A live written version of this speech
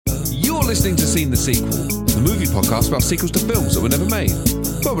listening to Seen the Sequel, the movie podcast about sequels to films that were never made,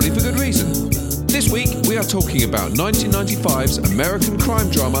 probably for good reason. This week, we are talking about 1995's American crime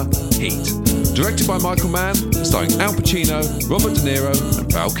drama, Heat, directed by Michael Mann, starring Al Pacino, Robert De Niro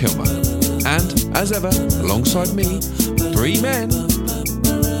and Val Kilmer. And, as ever, alongside me, three men.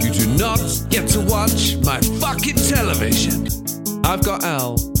 You do not get to watch my fucking television. I've got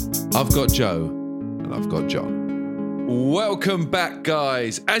Al, I've got Joe, and I've got John. Welcome back,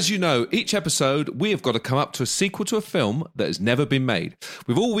 guys. As you know, each episode we have got to come up to a sequel to a film that has never been made.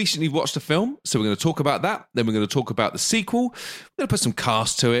 We've all recently watched a film, so we're going to talk about that. Then we're going to talk about the sequel. We're going to put some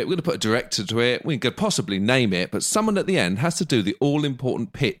cast to it. We're going to put a director to it. We could possibly name it, but someone at the end has to do the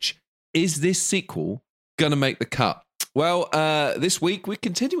all-important pitch. Is this sequel going to make the cut? Well, this week we're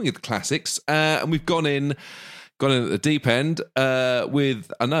continuing with the classics, and we've gone in at the deep end with,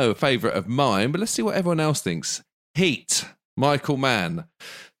 I know, a favourite of mine, but let's see what everyone else thinks. Heat, Michael Mann.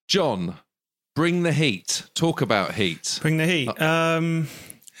 John, bring the heat. Talk about Heat. Bring the heat.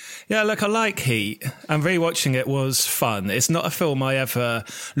 Yeah, look, I like Heat, and rewatching it was fun. It's not a film I ever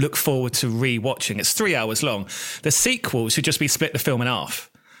look forward to rewatching. It's 3 hours long. The sequel should just be split the film in half,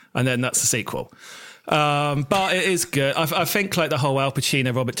 and then that's the sequel. But it is good. I think like the whole Al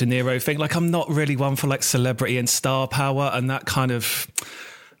Pacino, Robert De Niro thing, like I'm not really one for like celebrity and star power and that kind of...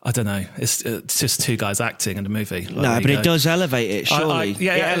 I don't know. It's just two guys acting in a movie. Like, no, but it does elevate it, surely. It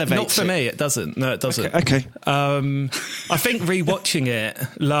elevates not for me. It doesn't. No, it doesn't. Okay. I think rewatching it,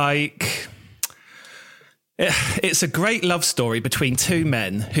 like, it's a great love story between two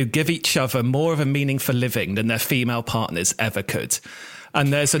men who give each other more of a meaning for living than their female partners ever could.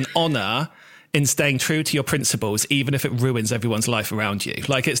 And there's an honour in staying true to your principles, even if it ruins everyone's life around you.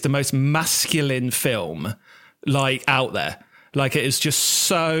 Like, it's the most masculine film, like, out there. Like, it is just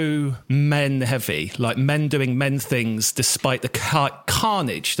so men heavy, like men doing men things despite the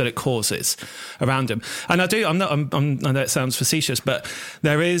carnage that it causes around them. And I know it sounds facetious, but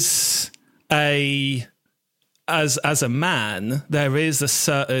there is as a man, there is a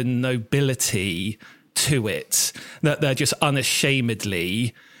certain nobility to it that they're just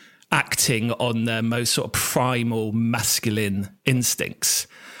unashamedly acting on their most sort of primal masculine instincts.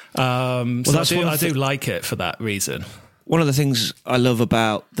 So I do like it for that reason. One of the things I love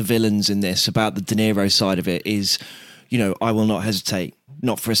about the villains in this, about the De Niro side of it, is, you know, I will not hesitate,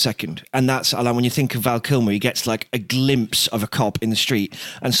 not for a second. And that's, like, when you think of Val Kilmer, he gets like a glimpse of a cop in the street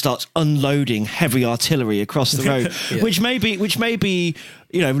and starts unloading heavy artillery across the road, yeah. which may be,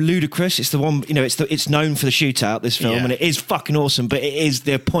 you know, ludicrous. It's the one, you know, it's known for the shootout, this film, and it is fucking awesome, but it is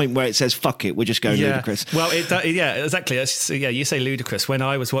the point where it says, fuck it, we're just going ludicrous. Well, exactly. You say ludicrous. When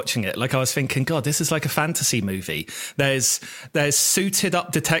I was watching it, like, I was thinking, God, this is like a fantasy movie. There's suited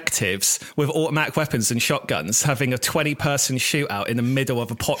up detectives with automatic weapons and shotguns having a 20-person shootout in the middle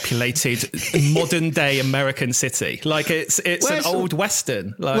of a populated modern day American city. Like, it's an old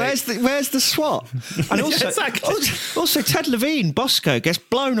Western. Like, where's the SWAT? And also, exactly. also Ted Levine, Bosco, gets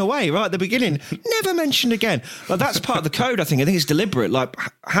blown away right at the beginning, never mentioned again. Like, that's part of the code. I think it's deliberate. Like,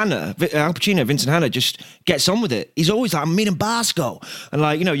 Al Pacino, Vincent Hanna just gets on with it. He's always like, I'm meeting Bosco, and,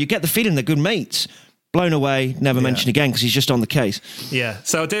 like, you know, you get the feeling they're good mates. Blown away, never mentioned again, because he's just on the case. Yeah,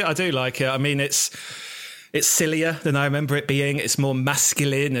 so I do like it. I mean, it's sillier than I remember it being. It's more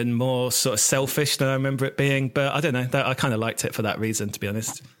masculine and more sort of selfish than I remember it being. But I don't know. I kind of liked it for that reason, to be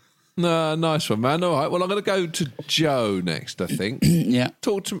honest. No, nice one, man. All right. Well, I'm going to go to Joe next, I think. Yeah.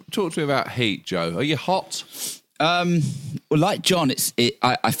 Talk to me about Heat, Joe. Are you hot? Well, like John,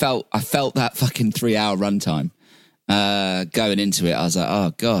 I felt that fucking 3 hour runtime going into it. I was like,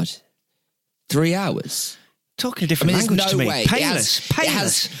 oh God, 3 hours. Talking a different language to me. Way. Painless.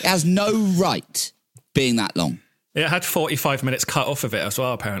 It has no right being that long. It had 45 minutes cut off of it as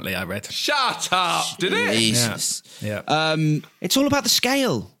well, apparently, I read. Shut up, did it? Jesus. Yeah. It's all about the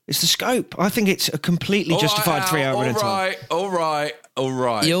scale. It's the scope. I think it's a completely justified 3 hour runtime. All right.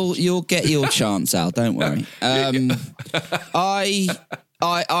 You'll get your chance, Al. Don't worry. I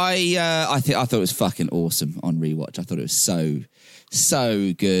thought it was fucking awesome on rewatch. I thought it was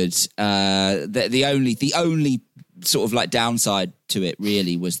so good. The only sort of like downside to it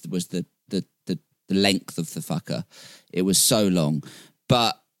really was the length of the fucker. It was so long.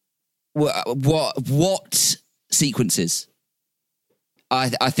 But what sequences?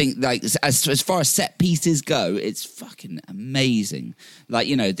 I think, like, as far as set pieces go, it's fucking amazing. Like,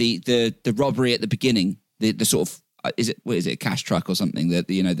 you know, the robbery at the beginning, the sort of is it a cash truck or something?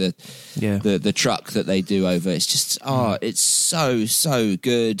 The truck that they do over. It's just it's so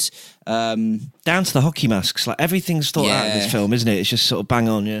good. Down to the hockey masks, like everything's thought out in this film, isn't it? It's just sort of bang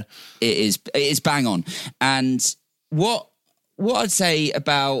on. Yeah, it is bang on. And what I'd say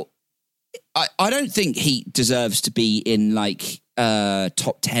about I don't think Heat deserves to be in like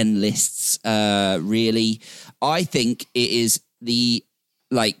top 10 lists. Really, I think it is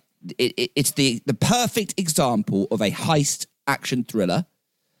it's the perfect example of a heist action thriller.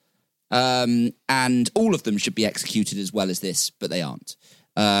 And all of them should be executed as well as this, but they aren't.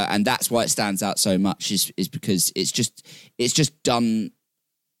 And that's why it stands out so much is because it's just done.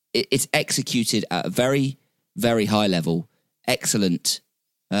 It's executed at a very, very high level, excellent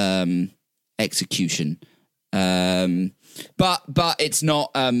execution. But it's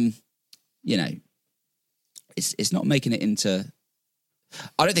not, it's not making it into.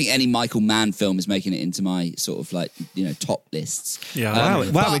 I don't think any Michael Mann film is making it into my sort of like, top lists.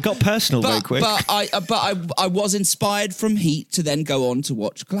 Yeah. Wow, it got personal very quick. But I was inspired from Heat to then go on to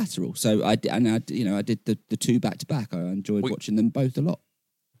watch Collateral. So I did the two back to back. I enjoyed watching them both a lot.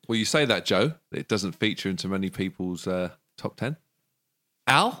 Well, you say that, Joe. It doesn't feature into many people's top 10.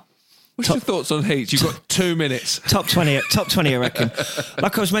 Al? What's your thoughts on Heat? You've got 2 minutes. Top 20, I reckon.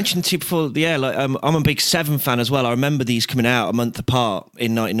 Like I was mentioning to you before, I'm a big Seven fan as well. I remember these coming out a month apart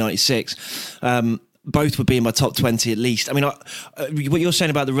in 1996. Both would be in my top 20 at least. I mean, what you're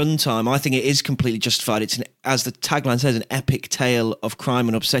saying about the runtime, I think it is completely justified. It's, as the tagline says, an epic tale of crime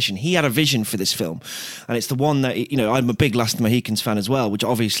and obsession. He had a vision for this film, and it's the one that, I'm a big Last of the Mohicans fan as well, which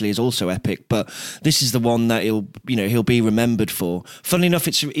obviously is also epic, but this is the one that he'll be remembered for. Funnily enough,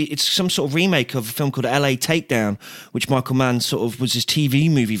 it's some sort of remake of a film called LA Takedown, which Michael Mann sort of was his TV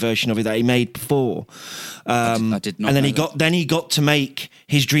movie version of it that he made before. I did not. And then know he got to make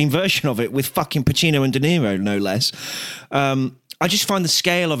his dream version of it with fucking Pacino and De Niro, no less. I just find the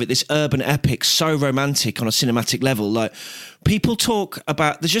scale of it, this urban epic, so romantic on a cinematic level. Like, people talk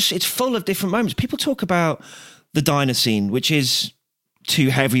about, it's full of different moments. People talk about the diner scene, which is two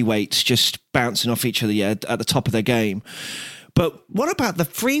heavyweights just bouncing off each other at the top of their game. But what about the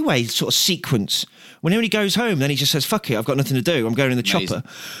freeway sort of sequence? When he goes home, then he just says, fuck it, I've got nothing to do. I'm going in the chopper.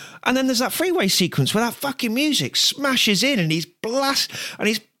 And then there's that freeway sequence where that fucking music smashes in and he's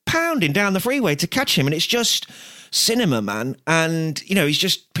pounding down the freeway to catch him. And it's just cinema, man. And,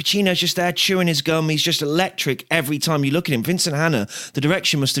 Pacino's just there chewing his gum. He's just electric every time you look at him. Vincent Hanna, the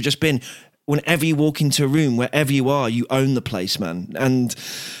direction must have just been, whenever you walk into a room, wherever you are, you own the place, man. And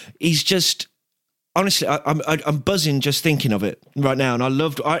he's just... Honestly, I'm buzzing just thinking of it right now, and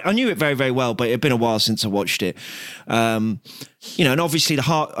I knew it very, very well, but it had been a while since I watched it. And obviously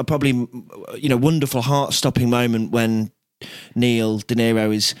the wonderful heart-stopping moment when Neil De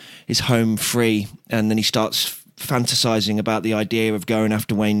Niro is home free, and then he starts fantasizing about the idea of going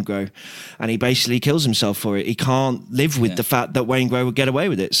after Waingro, and he basically kills himself for it. He can't live with the fact that Waingro would get away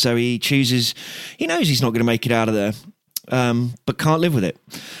with it, so he knows he's not going to make it out of there, but can't live with it.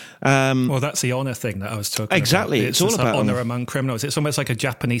 Well, that's the honor thing that I was talking about. Exactly. It's all about honor among criminals. It's almost like a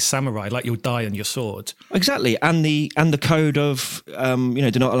Japanese samurai, like you'll die on your sword. Exactly. And the code of,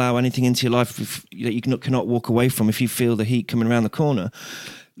 do not allow anything into your life that you cannot walk away from if you feel the heat coming around the corner.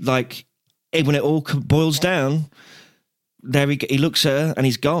 Like, when it all boils down, there he looks at her and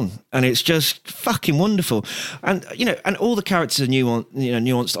he's gone, and it's just fucking wonderful. And and all the characters are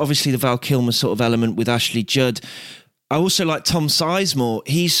nuanced. Obviously, the Val Kilmer sort of element with Ashley Judd. I also like Tom Sizemore.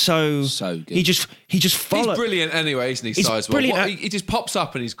 He's so good. He just follows. He's brilliant anyway, isn't he? Sizemore. Brilliant. He just pops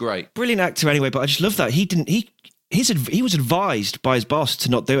up and he's great. Brilliant actor anyway. But I just love that he was advised by his boss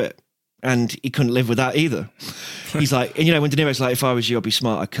to not do it, and he couldn't live with that either. He's like, when De Niro's like, if I was you, I'd be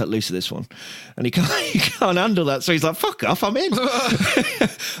smart. I'd cut loose of this one, and he can't handle that. So he's like, fuck off, I'm in.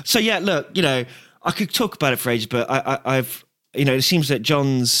 So yeah, look, I could talk about it for ages, but I've it seems that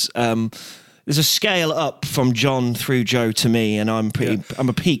John's. There's a scale up from John through Joe to me, and I'm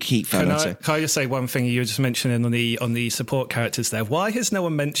a peak Heat fan. Can I just say one thing you were just mentioning on the support characters there? Why has no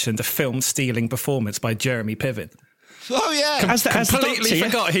one mentioned a film-stealing performance by Jeremy Piven? Oh yeah, Completely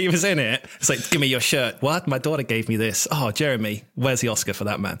forgot he was in it. It's like, give me your shirt. What? My daughter gave me this. Oh, Jeremy, where's the Oscar for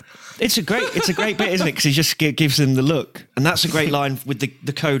that, man? It's a great bit, isn't it? Because he just gives him the look, and that's a great line with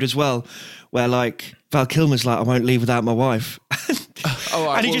the code as well, where like Val Kilmer's like, I won't leave without my wife.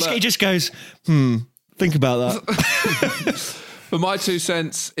 And he just goes, think about that. For my 2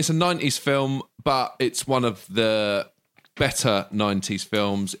 cents, it's a 90s film, but it's one of the better 90s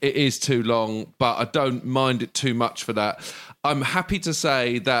films. It is too long, but I don't mind it too much for that. I'm happy to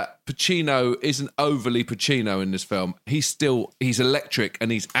say that Pacino isn't overly Pacino in this film. He's electric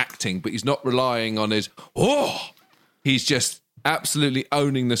and he's acting, but he's not relying on his, he's just absolutely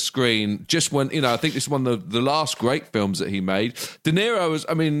owning the screen. Just when, I think this is one of the last great films that he made. De Niro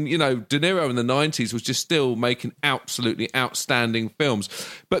De Niro in the 90s was just still making absolutely outstanding films.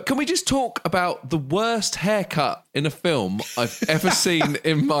 But can we just talk about the worst haircut in a film I've ever seen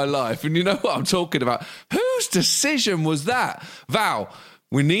in my life? And you know what I'm talking about? Whose decision was that? Val,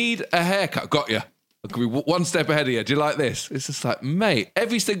 we need a haircut. Got you. I could be one step ahead of you. Do you like this? It's just like, mate,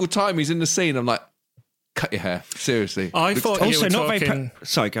 every single time he's in the scene, I'm like, cut your hair. Seriously. I thought you were talking...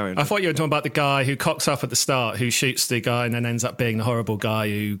 Sorry, go on. I thought you were talking about the guy who cocks up at the start, who shoots the guy and then ends up being the horrible guy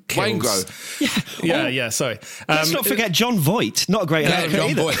who kills... Waingro. Yeah, sorry. Let's not forget John Voight. Not a great haircut John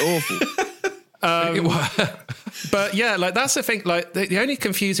either. Voight, awful. But yeah, like that's the thing. Like the only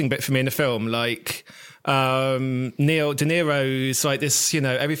confusing bit for me in the film, like De Niro's like this,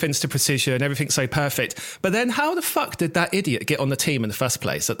 everything's to precision, everything's so perfect. But then how the fuck did that idiot get on the team in the first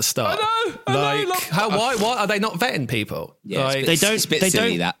place at the start? I know. Why are they not vetting people? Yeah, like, it's a bit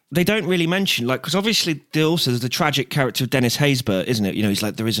silly, that. They don't really mention, because obviously there's the tragic character of Dennis Haysbert, isn't it? He's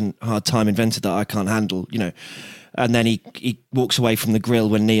like, there isn't a hard time invented that I can't handle, And then he walks away from the grill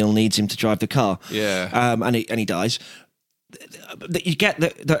when Neil needs him to drive the car. Yeah. And he dies. You get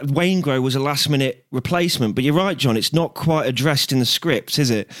that Waingro was a last-minute replacement, but you're right, John, it's not quite addressed in the script, is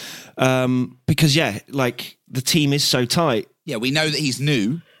it? Because, the team is so tight. Yeah, we know that he's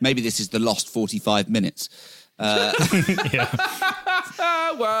new. Maybe this is the lost 45 minutes. Well,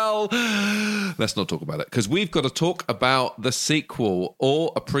 let's not talk about it, because we've got to talk about the sequel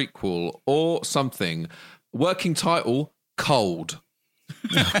or a prequel or something. Working title, Cold.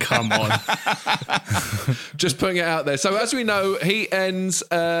 Oh, come on. Just putting it out there. So as we know, he ends,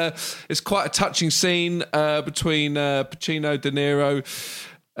 it's quite a touching scene between Pacino, De Niro,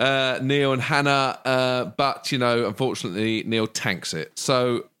 Neil and Hannah, but, unfortunately, Neil tanks it.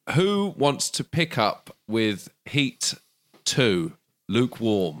 So who wants to pick up with Heat 2,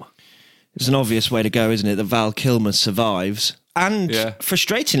 Lukewarm? It's an obvious way to go, isn't it? That Val Kilmer survives and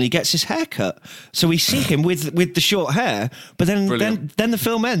frustratingly gets his hair cut. So we see him with the short hair, but then the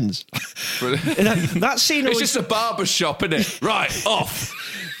film ends. That scene it's just a barber shop, isn't it? Right, off.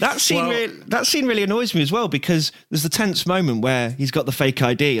 That scene really annoys me as well, because there's the tense moment where he's got the fake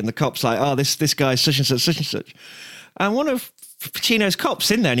ID and the cop's like, oh, this guy's such and such. And one of Pacino's cops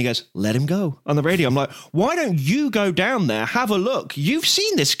in there and he goes, let him go, on the radio. I'm like, why don't you go down there, have a look? You've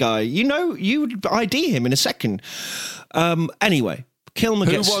seen this guy. You would ID him in a second. Anyway, Kilmer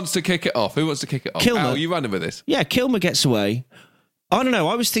Who wants to kick it off? Kilmer. Al, you running with this? Yeah, Kilmer gets away. I don't know.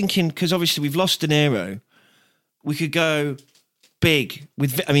 I was thinking, because obviously we've lost De Niro, we could go big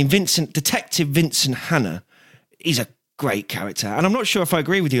with, Detective Vincent Hanna. He's a great character. And I'm not sure if I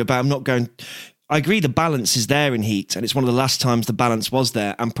agree with you about him not going... I agree the balance is there in Heat, and it's one of the last times the balance was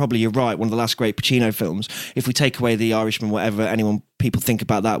there, and probably you're right, one of the last great Pacino films. If we take away The Irishman, whatever people think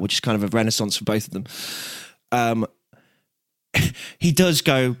about that, which is kind of a renaissance for both of them, he does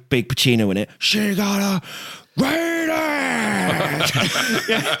go big Pacino in it. She got a great ass.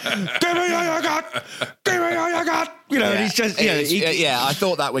 Give me all you got. Give me all you got. And he's just, I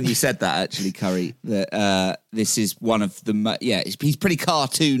thought that when you said that, actually, Curry, that this is one of the, he's pretty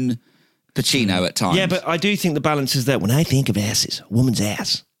cartoon Pacino at times. Yeah, but I do think the balance is there. When I think of asses, a woman's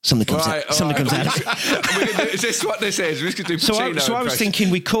ass, something comes out. Comes out. Is this what this is? We're just going to do Pacino so I was thinking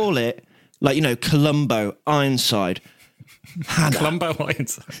we call it, Columbo, Ironside, Hannah. Columbo,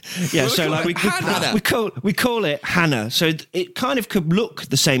 Ironside. Yeah, we call it Hannah. So it kind of could look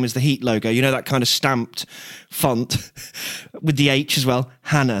the same as the Heat logo. That kind of stamped font with the H as well,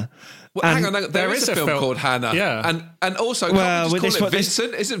 Hannah. Well, hang on, there is a film called Hannah. Yeah. And also, can't we just call it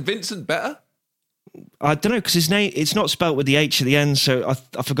Vincent? Isn't Vincent better? I don't know, because his name, it's not spelt with the H at the end, so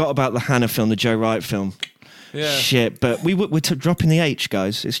I forgot about the Hannah film, the Joe Wright film. Yeah. Shit, but we're dropping the H,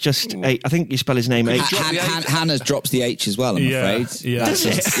 guys. It's just, I think you spell his name H. Hannah drops the H as well, I'm afraid. Yeah. Does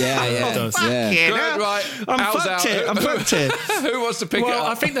it? Yeah. Does. Good, right. I'm fucked here. Who wants to pick it up?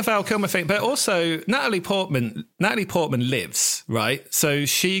 I think the Val Kilmer thing, but also Natalie Portman lives, right? So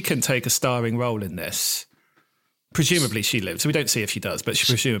she can take a starring role in this. Presumably she lives. We don't see if she does, but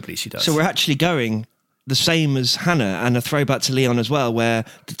presumably she does. So we're actually going the same as Hannah, and a throwback to Leon as well, where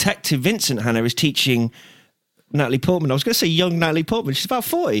Detective Vincent Hanna is teaching Natalie Portman. I was going to say young Natalie Portman. She's about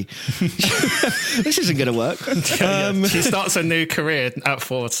 40. This isn't going to work. She starts a new career at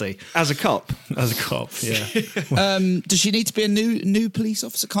 40 as a cop. Yeah. Does she need to be a new police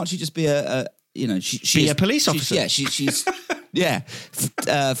officer? Can't she just be a police officer? She's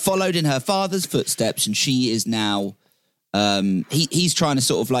followed in her father's footsteps, and she is now. He's trying to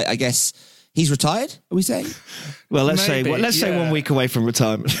sort of He's retired, are we saying? Well, let's say Maybe, 1 week away from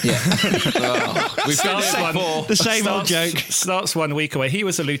retirement. Yeah. We've been there before. The same old joke. Starts 1 week away. He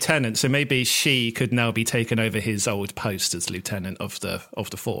was a lieutenant, so maybe she could now be taken over his old post as lieutenant of the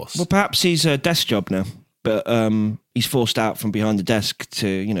force. Well, perhaps he's a desk job now, but he's forced out from behind the desk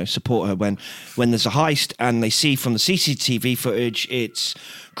to, support her when there's a heist, and they see from the CCTV footage it's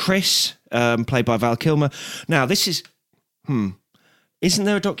Chris, played by Val Kilmer. Now, this is... Isn't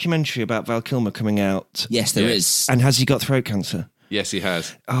there a documentary about Val Kilmer coming out? Yes, there is. And has he got throat cancer? Yes, he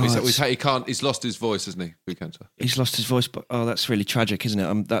has. Oh, he can't. He's lost his voice, hasn't he? Through cancer. He's lost his voice, but that's really tragic, isn't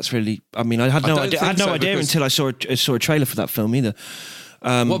it? That's really. I mean, I had no idea. I had no idea until I saw a trailer for that film either.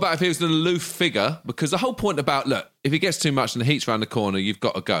 What about if he was an aloof figure? Because the whole point about, look, if he gets too much and the heat's around the corner, you've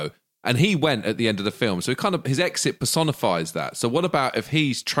got to go. And he went at the end of the film, so his exit personifies that. So what about if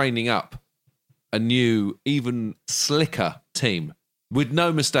he's training up a new, even slicker team with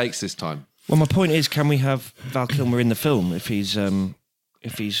no mistakes this time? Well, my point is, can we have Val Kilmer in the film if he's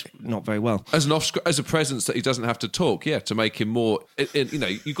not very well? As a presence that he doesn't have to talk, to make him more...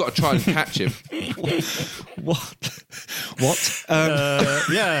 you've got to try and catch him. What?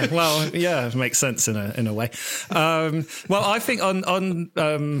 It makes sense in a way. Well, I think on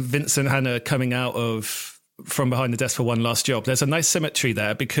Vincent Hanna coming out from behind the desk for one last job, there's a nice symmetry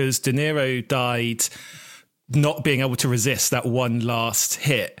there because De Niro died not being able to resist that one last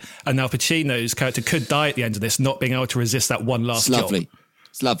hit, and Al Pacino's character could die at the end of this, not being able to resist that one last job.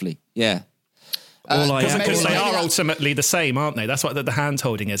 It's lovely. Yeah. Because they are ultimately the same, aren't they? That's what the hand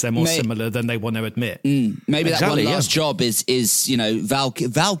holding is. They're more similar than they want to admit. Maybe that one last job is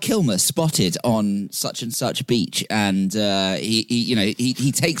Val Kilmer spotted on such and such beach, and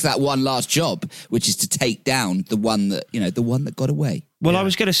he takes that one last job, which is to take down the one that got away. Well, I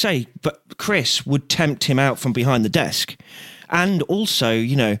was going to say, but Chris would tempt him out from behind the desk. And also,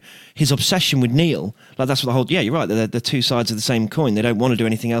 his obsession with Neil, like that's what the whole... Yeah, you're right, they're two sides of the same coin. They don't want to do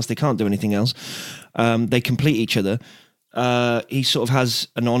anything else. They can't do anything else. They complete each other. He sort of has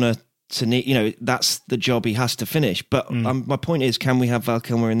an honour to Neil. That's the job he has to finish. But my point is, can we have Val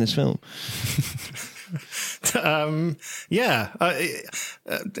Kilmer in this film? Can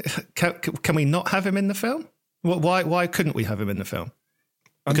we not have him in the film? Why couldn't we have him in the film?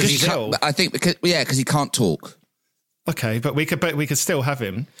 Because he can't talk. Okay, but we could still have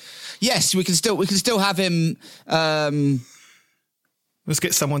him. Yes, we can still have him. Let's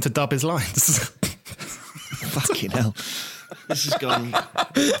get someone to dub his lines. Fucking hell. This has gone.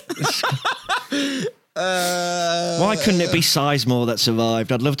 Why couldn't it be Sizemore that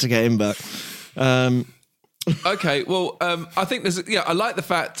survived? I'd love to get him back. Okay, well, I think I like the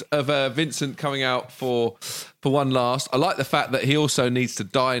fact of Vincent coming out for one last. I like the fact that he also needs to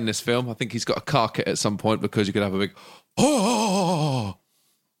die in this film. I think he's got a car kit at some point because you could have a big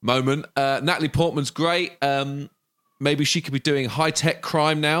moment. Natalie Portman's great. Maybe she could be doing high-tech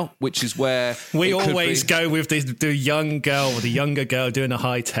crime now, which is where we always go with the young girl or the younger girl doing a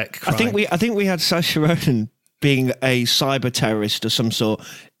high-tech crime. I think we had Saoirse Ronan being a cyber terrorist of some sort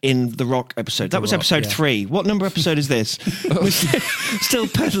in the Rock episode. That was episode 3. What number episode is this? We're still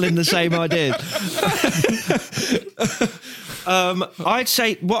peddling the same ideas. I'd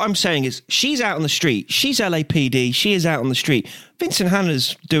say what I'm saying is she's out on the street. She's LAPD. She is out on the street. Vincent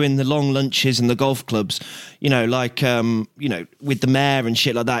Hanna's doing the long lunches and the golf clubs, with the mayor and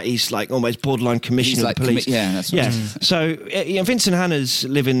shit like that. He's like almost borderline commissioner of the police. That's right. So Vincent Hanna's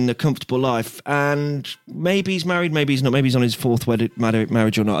living a comfortable life, and maybe he's married, maybe he's not, maybe he's on his 4th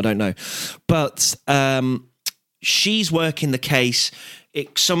marriage or not. I don't know, but she's working the case.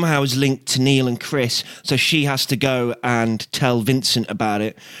 It somehow is linked to Neil and Chris, so she has to go and tell Vincent about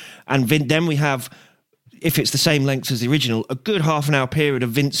it. And then we have, if it's the same length as the original, a good half an hour period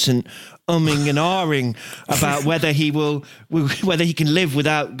of Vincent umming and ahhing about whether he can live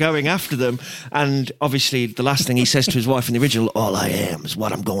without going after them. And obviously, the last thing he says to his wife in the original, "All I am is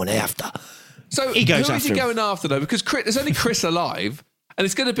what I'm going after." So he goes who after is he him. going after though? Because there's only Chris alive. And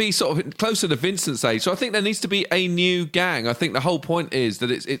it's going to be sort of closer to Vincent's age. So I think there needs to be a new gang. I think the whole point is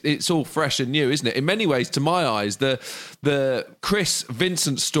that it's all fresh and new, isn't it? In many ways, to my eyes, the Chris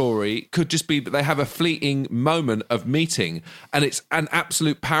Vincent story could just be that they have a fleeting moment of meeting, and it's an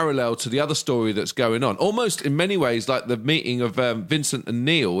absolute parallel to the other story that's going on. Almost in many ways like the meeting of Vincent and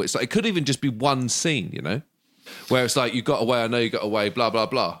Neil. It's like it could even just be one scene, where it's like, you got away, I know you got away, blah, blah,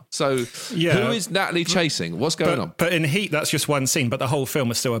 blah. So who is Natalie chasing? What's going on? But in Heat, that's just one scene, but the whole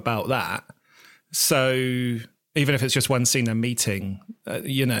film is still about that. So even if it's just one scene, they're meeting, I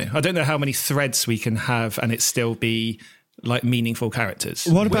don't know how many threads we can have and it still be like meaningful characters.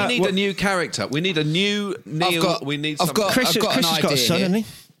 We need a new character. We need a new Neil. Chris has got a son, hasn't he?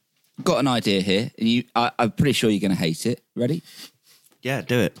 got an idea here. I'm pretty sure you're going to hate it. Ready? Yeah,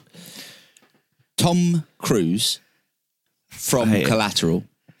 do it. Tom Cruise from Collateral.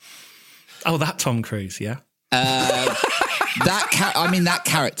 Oh, that Tom Cruise, yeah. That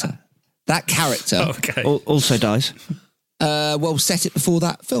character. Okay. Also dies. Well, set it before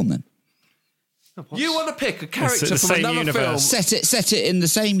that film then. You want to pick a character the from same another universe. film? Set it in the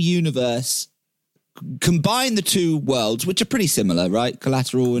same universe. Combine the two worlds, which are pretty similar, right?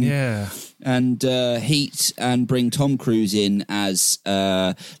 Collateral and Heat, and bring Tom Cruise in as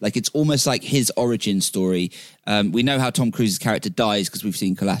it's almost like his origin story. We know how Tom Cruise's character dies because we've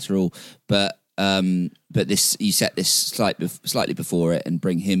seen Collateral, but this you set this slightly before it and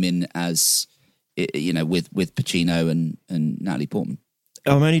bring him in as with Pacino and Natalie Portman.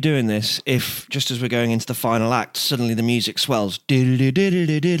 I'm only doing this if, just as we're going into the final act, suddenly the music swells, and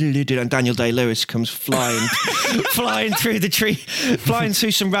Daniel Day-Lewis comes flying through the tree, flying through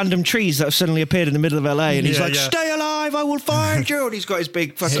some random trees that have suddenly appeared in the middle of LA, and he's "Stay alive, I will find you." And he's got his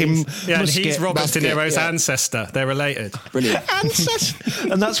big fucking and musket. he's Robert De Niro's ancestor. They're related. Brilliant.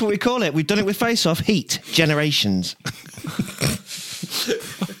 And that's what we call it. We've done it with Face Off. Heat Generations.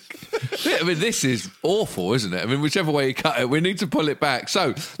 I mean, this is awful, isn't it? I mean, whichever way you cut it, we need to pull it back.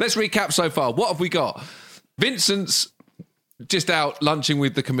 So let's recap so far. What have we got? Vincent's just out lunching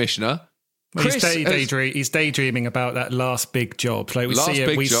with the commissioner. He's daydreaming about that last big job. Like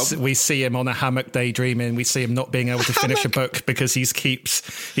we see him on a hammock daydreaming. We see him not being able to finish a book because his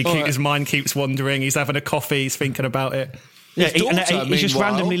mind keeps wandering. He's having a coffee. He's thinking about it. Yeah, he's just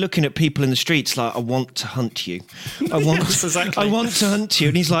randomly looking at people in the streets like, "I want to hunt you. I want to hunt you."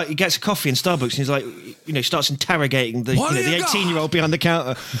 And he's like, he gets a coffee in Starbucks and he's like, starts interrogating the 18-year-old behind the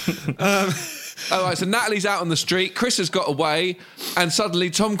counter. All right, so Natalie's out on the street, Chris has got away, and suddenly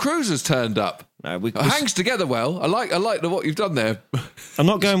Tom Cruise has turned up. It hangs together well. I like what you've done there. I'm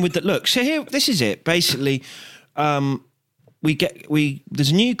not going with that. Look, so here, this is it. Basically, there's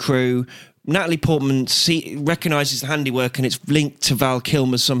a new crew. Natalie Portman recognises the handiwork, and it's linked to Val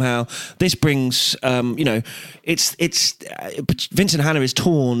Kilmer somehow. This brings, Vincent Hanna is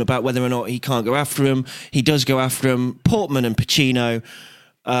torn about whether or not he can't go after him. He does go after him. Portman and Pacino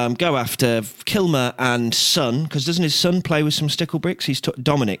go after Kilmer and son, because doesn't his son play with some stickle bricks? He's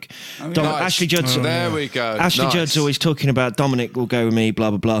Dominic. Nice. Ashley Judd. There we go. Ashley Judd's always talking about Dominic will go with me.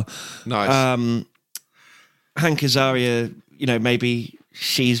 Blah blah blah. Nice. Hank Azaria, maybe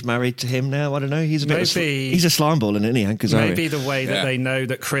she's married to him now. I don't know. He's he's a slime ball, isn't he, Hank Azaria? Maybe the way that they know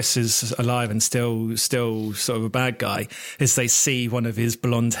that Chris is alive and still sort of a bad guy is they see one of his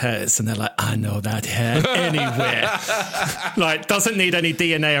blonde hairs and they're like, "I know that hair anywhere." Like, doesn't need any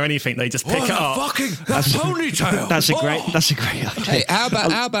DNA or anything. They just pick it up. That ponytail. That's a great idea. Hey, how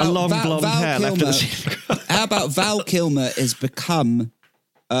about a long blonde hair Kilmer, left of the scene? How about Val Kilmer has become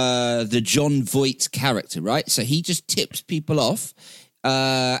the John Voight character, right? So he just tips people off.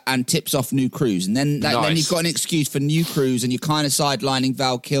 And tips off new crews, and then you've got an excuse for new crews, and you're kind of sidelining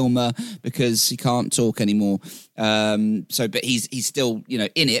Val Kilmer because he can't talk anymore. But he's still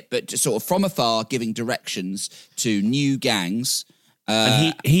in it, but just sort of from afar giving directions to new gangs.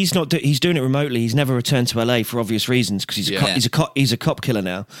 And he's doing it remotely. He's never returned to LA for obvious reasons because he's a cop killer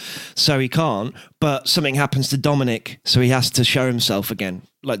now, so he can't. But something happens to Dominic, so he has to show himself again.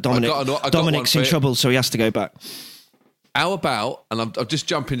 Like Dominic's in trouble, so he has to go back. How about, and I'm just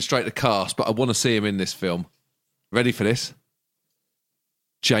jumping straight to cast, but I want to see him in this film. Ready for this?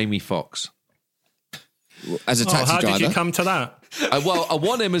 Jamie Foxx. As a taxi driver. How did you come to that? I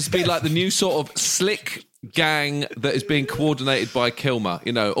want him as be like the new sort of slick gang that is being coordinated by Kilmer.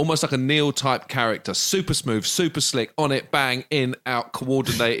 Almost like a Neil type character. Super smooth, super slick, on it, bang, in, out,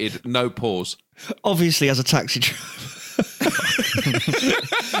 coordinated, no pause. Obviously as a taxi driver.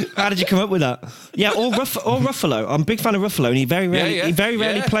 How did you come up with that? Yeah, or Ruffalo. I'm a big fan of Ruffalo, and he very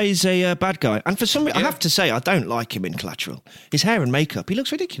rarely plays a bad guy. And for some reason, I have to say, I don't like him in Collateral. His hair and makeup, he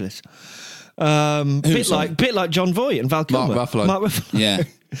looks ridiculous. Bit like John Voight and Val Kilmer. Mark Ruffalo. Yeah.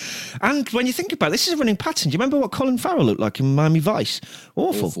 And when you think about it, this is a running pattern. Do you remember what Colin Farrell looked like in Miami Vice?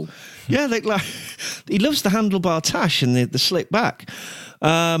 Awful. Yeah, he loves the handlebar tash and the slick back.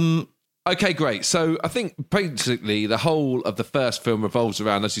 Okay, great. So I think basically the whole of the first film revolves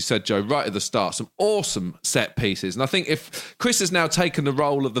around, as you said, Joe, right at the start, some awesome set pieces. And I think if Chris has now taken the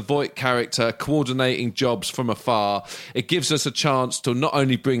role of the Voight character, coordinating jobs from afar, it gives us a chance to not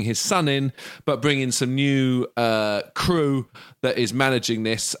only bring his son in, but bring in some new crew that is managing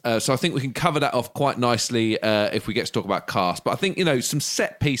this. So I think we can cover that off quite nicely if we get to talk about cast. But I think, some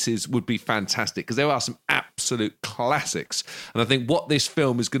set pieces would be fantastic because there are some absolute classics. And I think what this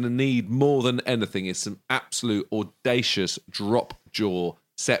film is going to need more than anything is some absolute audacious drop-jaw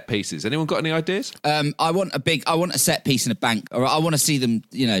set pieces. Anyone got any ideas? I want a set piece in a bank, or I want to see them.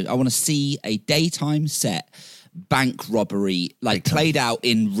 I want to see a daytime set bank robbery, like played out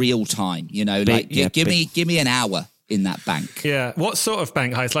in real time. Give me an hour in that bank. Yeah. What sort of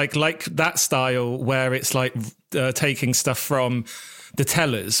bank heist? Like that style where it's like taking stuff from the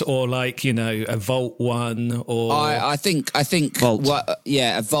tellers, or like, a vault one, or I think Vault.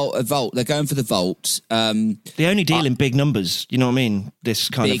 A vault. They're going for the vault. They only deal in big numbers. You know what I mean? This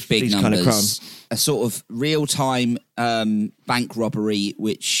kind big of these numbers. kind of crimes. A sort of real time bank robbery,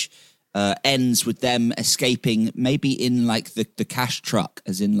 which ends with them escaping, maybe in like the cash truck,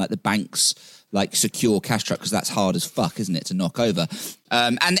 as in like the bank's like secure cash truck, because that's hard as fuck, isn't it, to knock over?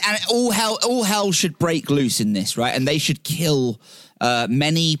 And all hell should break loose in this, right? And they should kill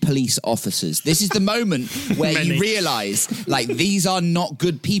many police officers. This is the moment where you realise, like, these are not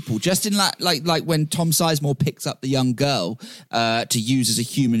good people. Just in like when Tom Sizemore picks up the young girl to use as a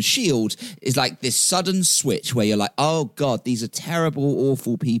human shield, is like this sudden switch where you're like, oh God, these are terrible,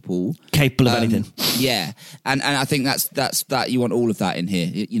 awful people. Capable of anything. Yeah. And I think that's you want all of that in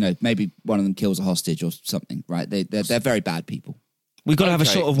here. Maybe one of them kills a hostage or something, right? They're very bad people. We've got to have a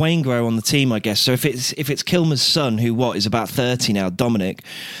sort of Waingro on the team, I guess. So if it's Kilmer's son, who is about 30 now, Dominic,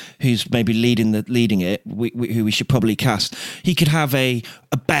 who's maybe leading it, who we should probably cast. He could have a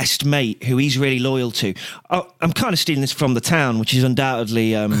best mate who he's really loyal to. I'm kind of stealing this from The Town, which is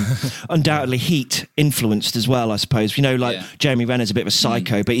undoubtedly Heat influenced as well, I suppose. Jeremy Renner's a bit of a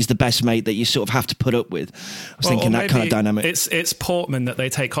psycho, but he's the best mate that you sort of have to put up with. I was thinking that kind of dynamic. It's Portman that they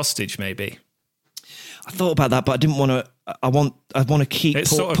take hostage, maybe. I thought about that, but I didn't want to. I want to keep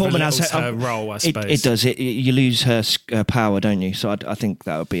Portman as her role, I suppose. It does. You lose her power, don't you? So I think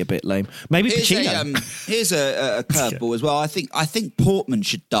that would be a bit lame. Maybe Pacino. Here's a curveball as well. I think Portman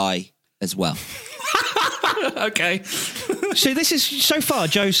should die as well. Okay. So this is so far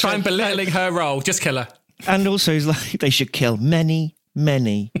Joe's try and belittling her role. Just kill her. And also, he's like, they should kill many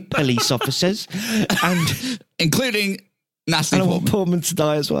police officers, and including Natalie Portman. I want Portman to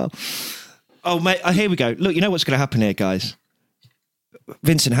die as well. Oh, mate, here we go. Look, you know what's going to happen here, guys?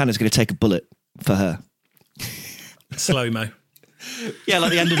 Vincent Hanna's going to take a bullet for her. Slow-mo. Yeah,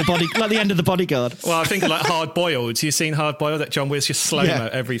 like the end of the Bodyguard. Well, I think like Hard Boiled. You've seen Hard Boiled? That John Wills just slow-mo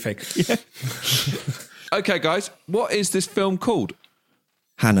everything. Yeah. Okay, guys, what is this film called?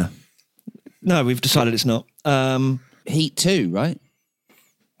 Hanna. No, we've decided it's not. Heat 2, right?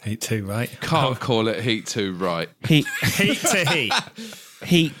 Heat 2, right? Can't call it Heat 2, right? Heat to Heat.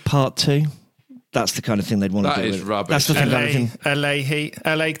 Heat Part 2. That's the kind of thing they'd want to do. That is rubbish. That's the thing. LA Heat,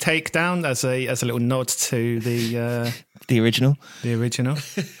 LA Takedown as a little nod to the original. The original.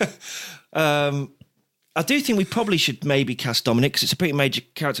 I do think we probably should maybe cast Dominic, because it's a pretty major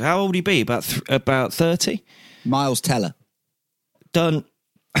character. How old would he be? About 30? Miles Teller. Done.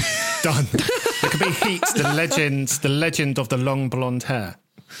 It could be Heat, the legend of the long blonde hair.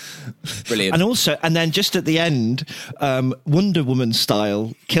 Brilliant. And then just at the end, Wonder Woman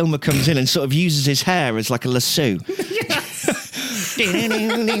style, Kilmer comes in and sort of uses his hair as like a lasso. 10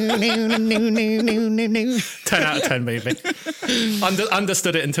 out of 10 movie.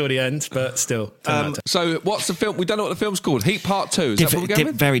 Understood it until the end, but still. So what's the film? We don't know what the film's called. Heat Part 2. Is that what we're going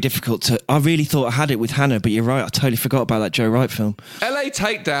with? Very difficult to. I really thought I had it with Hanna, but you're right. I totally forgot about that Joe Wright film. LA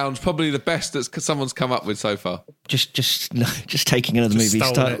Takedown's probably the best that someone's come up with so far. Just taking another movie.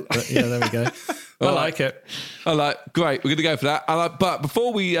 Yeah, there we go. I like it. Great. We're going to go for that. But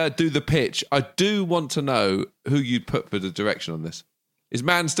before we do the pitch, I do want to know who you'd put for the direction on this. Is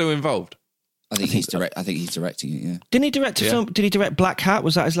Mann still involved? I think he's directing it. Yeah. Didn't he direct a film? Did he direct Black Hat?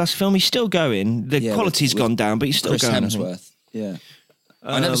 Was that his last film? He's still going. The quality's gone down, but he's still Chris going. Hemsworth. Yeah.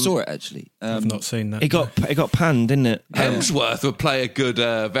 I never saw it actually. I've not seen that. It got panned, didn't it? Hemsworth would play a good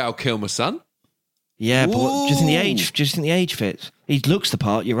Val Kilmer's son. Yeah, but do you think the age fits? He looks the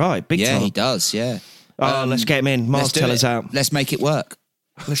part. You're right. Big time. Yeah, he does. Yeah. Oh, let's get him in. Miles Teller's out. Let's make it work.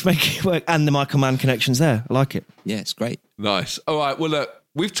 Let's make it work. And the Michael Mann connection's there. I like it. Yeah, it's great. Nice. All right. Well, look,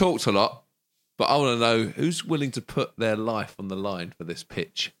 we've talked a lot, but I want to know who's willing to put their life on the line for this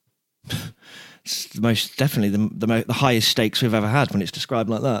pitch. It's definitely the highest stakes we've ever had when it's described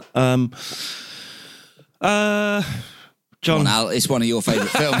like that. John, Al, it's one of your favourite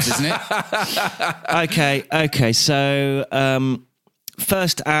films, isn't it? Okay. So,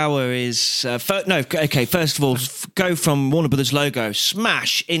 first hour is First of all, go from Warner Brothers logo,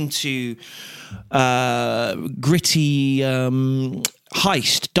 smash into gritty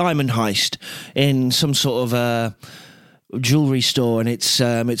heist, diamond heist in some sort of jewelry store, and it's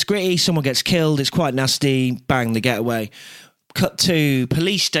gritty. Someone gets killed. It's quite nasty. Bang, they get away. Cut to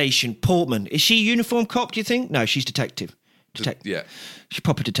police station, Portman. Is she uniform cop? Do you think? No, she's detective. Yeah. She's a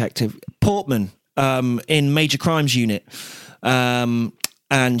proper detective. Portman in Major Crimes Unit.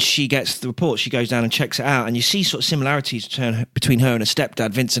 And she gets the report. She goes down and checks it out, and you see sort of similarities between her and her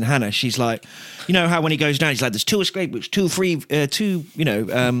stepdad, Vincent Hanna. She's like, you know how when he goes down, he's like, "There's 2 escape routes, 2 freeways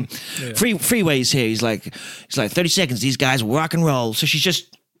here." He's like 30 seconds. These guys will rock and roll. So she's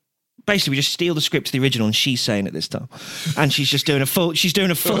just basically we just steal the script to the original, and she's saying it this time, and she's doing a full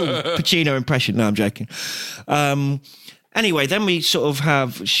Pacino impression. No, I'm joking. Anyway, then we sort of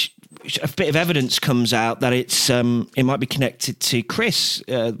have. A bit of evidence comes out that it might be connected to Chris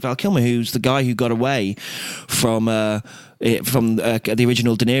Val Kilmer, who's the guy who got away from the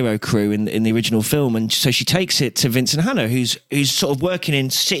original De Niro crew in the original film, and so she takes it to Vincent Hanna, who's sort of working in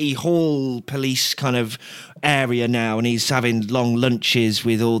City Hall police kind of area now, and he's having long lunches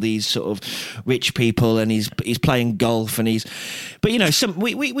with all these sort of rich people, and he's playing golf, and but you know,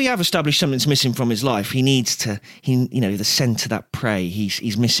 we have established something's missing from his life. He needs to, the scent of that prey.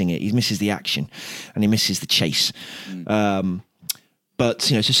 He's missing it. He misses the action, and he misses the chase. But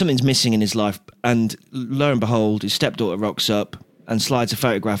so something's missing in his life, and lo and behold, his stepdaughter rocks up and slides a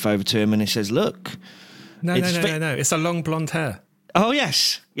photograph over to him, and he says, "Look, no, it's a long blonde hair." Oh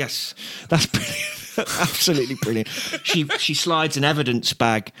yes, that's brilliant. Absolutely brilliant. She slides an evidence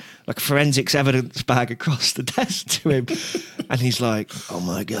bag, like a forensics evidence bag, across the desk to him, and he's like, "Oh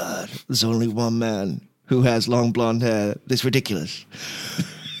my God, there's only one man who has long blonde hair. This ridiculous."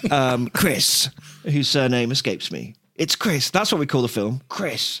 Chris, whose surname escapes me. It's Chris. That's what we call the film,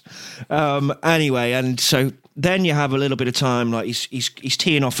 Chris. Anyway, and so then you have a little bit of time. Like he's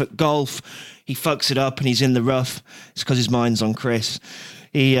teeing off at golf. He fucks it up, and he's in the rough. It's because his mind's on Chris.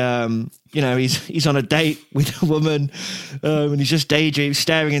 He, he's on a date with a woman, and he's just daydreaming,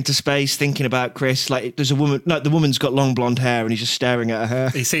 staring into space, thinking about Chris. Like there's a woman, like the woman's got long blonde hair, and he's just staring at her.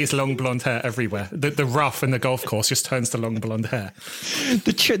 He sees long blonde hair everywhere. The rough in the golf course just turns to long blonde hair.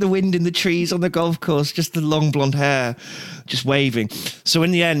 The wind in the trees on the golf course, just the long blonde hair, just waving. So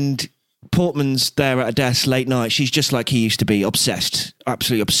in the end, Portman's there at a desk late night. She's just like he used to be, obsessed,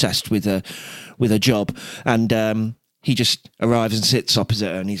 absolutely obsessed with her job, and he just arrives and sits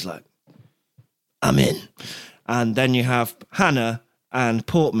opposite her, and he's like, "I'm in." And then you have Hanna and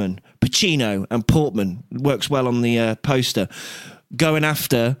Portman, Pacino and Portman, works well on the poster, going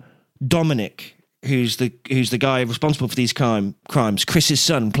after Dominic, who's the guy responsible for these crimes, Chris's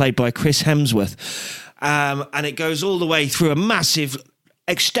son, played by Chris Hemsworth. And it goes all the way through a massive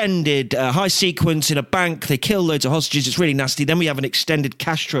extended high sequence in a bank. They kill loads of hostages. It's really nasty. Then we have an extended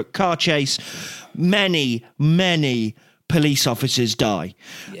cash truck car chase. Many police officers die.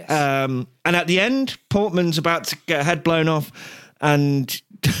 Yes. And at the end, Portman's about to get her head blown off, and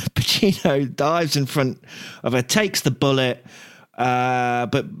Pacino dives in front of her, takes the bullet.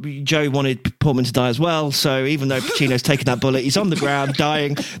 But Joe wanted Portman to die as well, so even though Pacino's taken that bullet, he's on the ground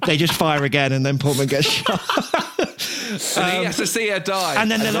dying. They just fire again, and then Portman gets shot. And he has to see her die. And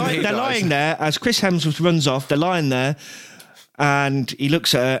then they're lying there as Chris Hemsworth runs off. They're lying there, and he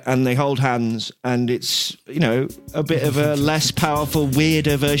looks at her, and they hold hands, and it's a bit of a less powerful,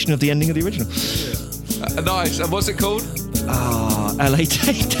 weirder version of the ending of the original. Nice. And what's it called? LA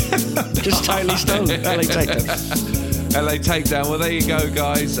Takedown. Just totally stole LA Takedown. LA Takedown. Well, there you go,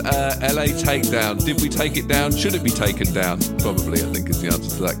 guys. LA Takedown. Did we take it down? Should it be taken down? Probably, I think, is the answer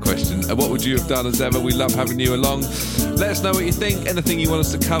to that question. And what would you have done as ever? We love having you along. Let us know what you think. Anything you want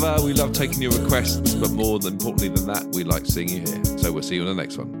us to cover. We love taking your requests. But more importantly than that, we like seeing you here. So we'll see you on the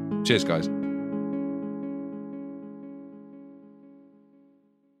next one. Cheers, guys.